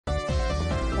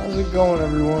How's it going,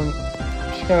 everyone?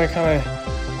 Just gonna kind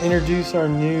of introduce our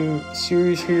new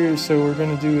series here. So we're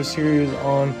gonna do a series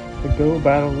on the Go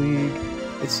Battle League.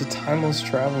 It's the Timeless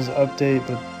Travels update,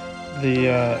 but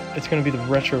it's gonna be the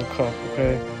Retro Cup.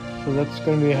 Okay, so that's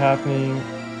gonna be happening.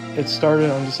 It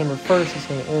started on December 1st. It's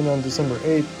gonna end on December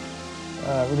 8th.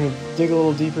 We're gonna dig a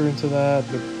little deeper into that,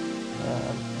 but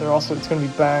it's gonna be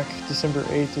back December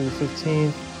 8th through the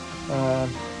 15th.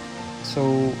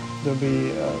 So there'll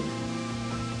be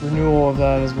renewal of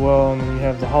that as well, and then you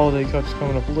have the holiday cups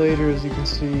coming up later, as you can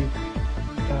see,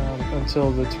 until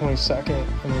the 22nd,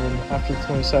 and then after the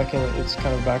 22nd it's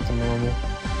kind of back to normal.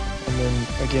 And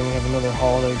then again we have another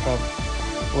holiday cup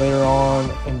later on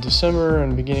in December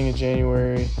and beginning of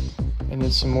January, and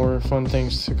then some more fun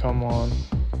things to come on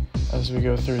as we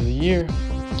go through the year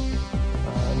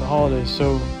and the holidays.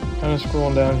 So kind of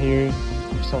scrolling down here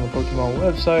just on the Pokemon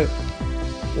website,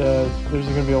 there's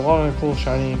going to be a lot of cool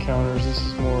shiny encounters. This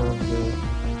is more of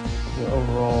the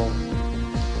overall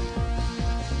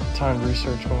timed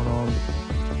research going on.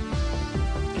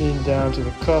 Getting down to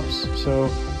the cups, so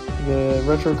the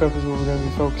Retro Cup is what we're going to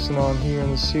be focusing on here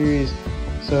in the series.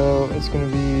 So it's going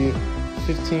to be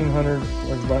 1500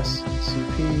 or less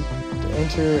CP to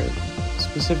enter.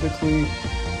 Specifically,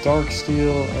 Dark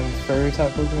Steel and Fairy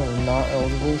type Pokemon are not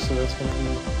eligible, so that's going to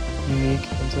be unique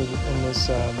in this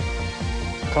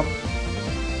cup.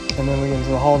 And then we get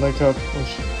into the Holiday Cup,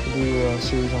 which we'll do a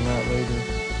series on that later.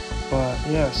 But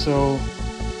yeah, so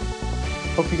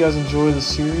hope you guys enjoy the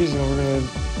series, and we're going to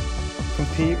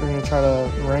compete. We're going to try to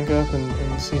rank up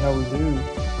and see how we do.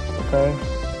 Okay?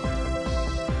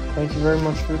 Thank you very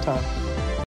much for your time.